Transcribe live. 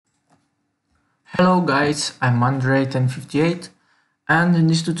Hello guys, I'm BedWars1058 and in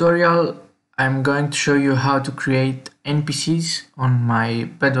this tutorial I'm going to show you how to create NPCs on my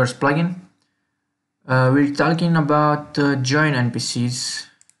BedWars plugin. We're talking about join NPCs,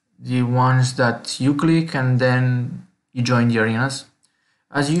 the ones that you click and then you join the arenas.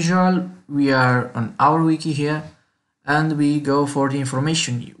 As usual, we are on our wiki here and we go for the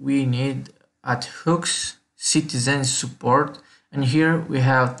information we need at hooks, citizens support, and here we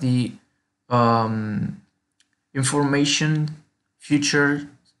have the information features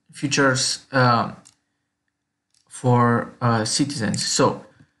for citizens. So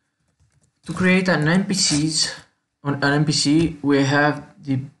to create an NPC, we have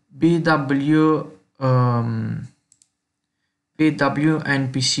the BW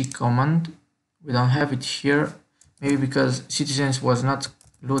NPC command. We don't have it here, maybe because citizens was not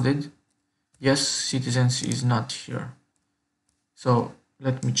loaded. Yes, citizens is not here. So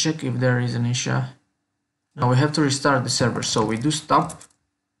let me check if there is an issue. Now we have to restart the server. So we do stop.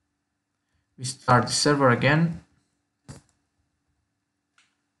 We start the server again.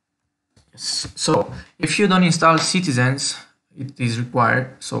 Yes. So if you don't install citizens, it is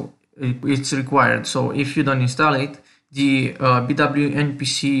required. So it's required. So if you don't install it, the BW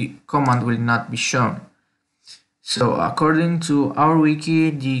NPC command will not be shown. So according to our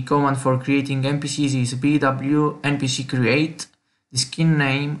wiki, the command for creating NPCs is BW NPC create. The skin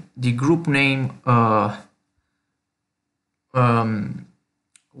name, the group name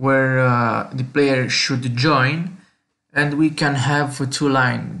where the player should join, and we can have two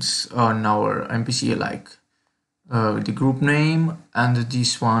lines on our NPC, like the group name and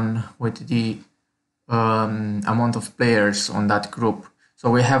this one with the amount of players on that group. So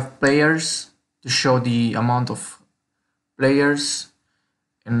we have players to show the amount of players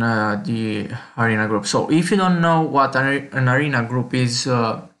in the arena group. So if you don't know what an arena group is,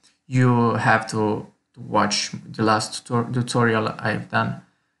 you have to watch the last tutorial I've done.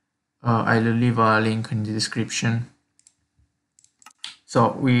 I'll leave a link in the description.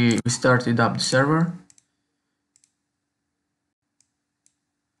 So we started up the server.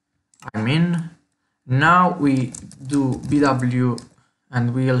 I'm in. Now we do BW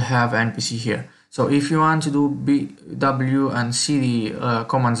and we'll have NPC here. So if you want to do BW and see the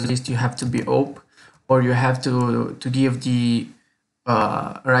commands list, you have to be op, or you have to give the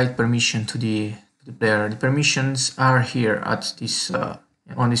right permission to the player. The permissions are here at this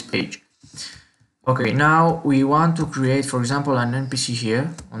on this page. Okay, now we want to create, for example, an NPC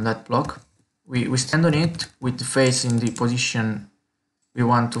here on that block. We stand on it with the face in the position we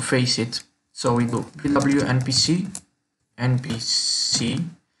want to face it. So we do BW NPC, and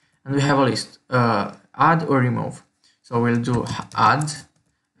we have a list, add or remove. So we'll do add,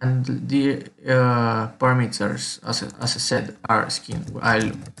 and the parameters, as I said, are skin.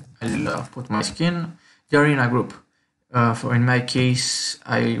 I'll put my skin, the arena group. For in my case,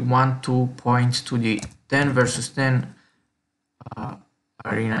 I want to point to the 10 versus 10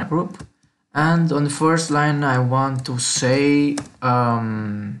 arena group, and on the first line I want to say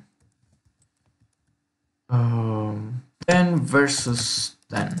 10 versus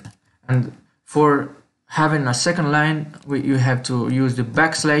 10, and for having a second line you have to use the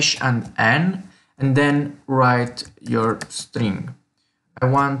backslash and n and then write your string. I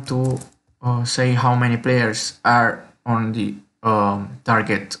want to say how many players are on the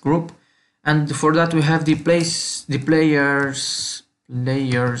target group, and for that we have the players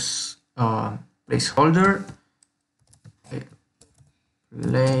placeholder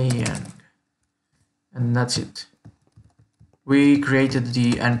playing, and that's it. We created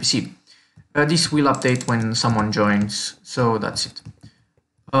the NPC. This will update when someone joins, so that's it.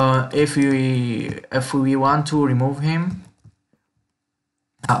 If we want to remove him,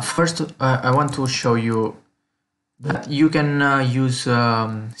 first I want to show you that you can use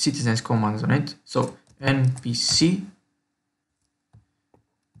citizens commands on it. So NPC,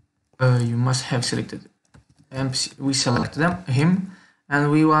 you must have selected NPC. We select him, and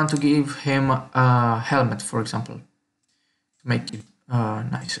we want to give him a helmet, for example, to make it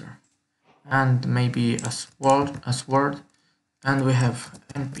nicer, and maybe a sword, and we have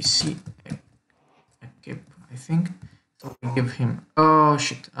NPC equip, I think. So we give him, oh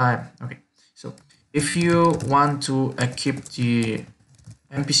shit, okay. So if you want to equip the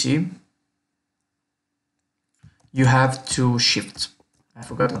NPC, you have to shift. I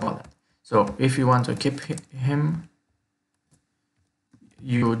forgot about that. So if you want to equip him,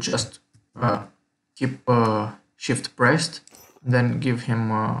 you just keep shift pressed, then give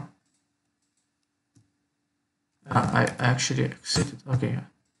him I actually exited.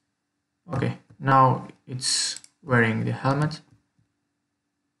 Okay, now it's wearing the helmet.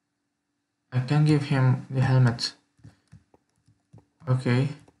 I can give him the helmet. Okay.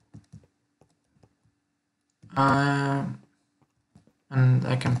 And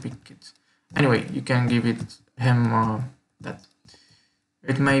I can pick it. Anyway, you can give him that.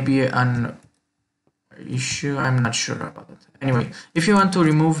 It may be an issue. I'm not sure about it. Anyway, if you want to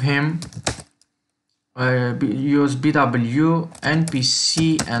remove him, use BW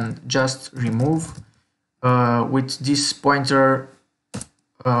NPC and just remove with this pointer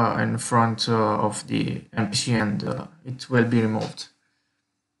in front of the NPC, and it will be removed.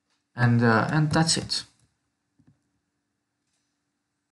 And that's it.